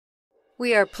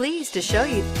We are pleased to show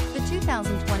you the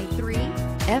 2023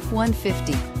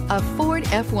 F-150. A Ford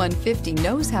F-150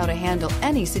 knows how to handle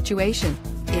any situation.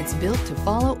 It's built to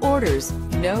follow orders,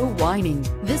 no whining.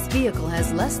 This vehicle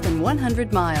has less than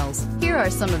 100 miles. Here are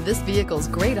some of this vehicle's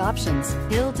great options: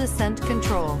 hill descent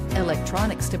control,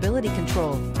 electronic stability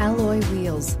control, alloy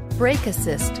wheels, brake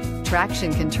assist,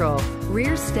 traction control,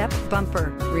 rear step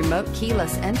bumper, remote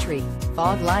keyless entry,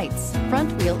 fog lights,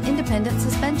 front wheel independent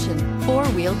suspension,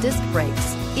 four-wheel disc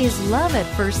brakes. Is love at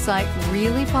first sight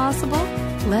really possible?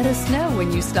 Let us know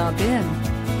when you stop in.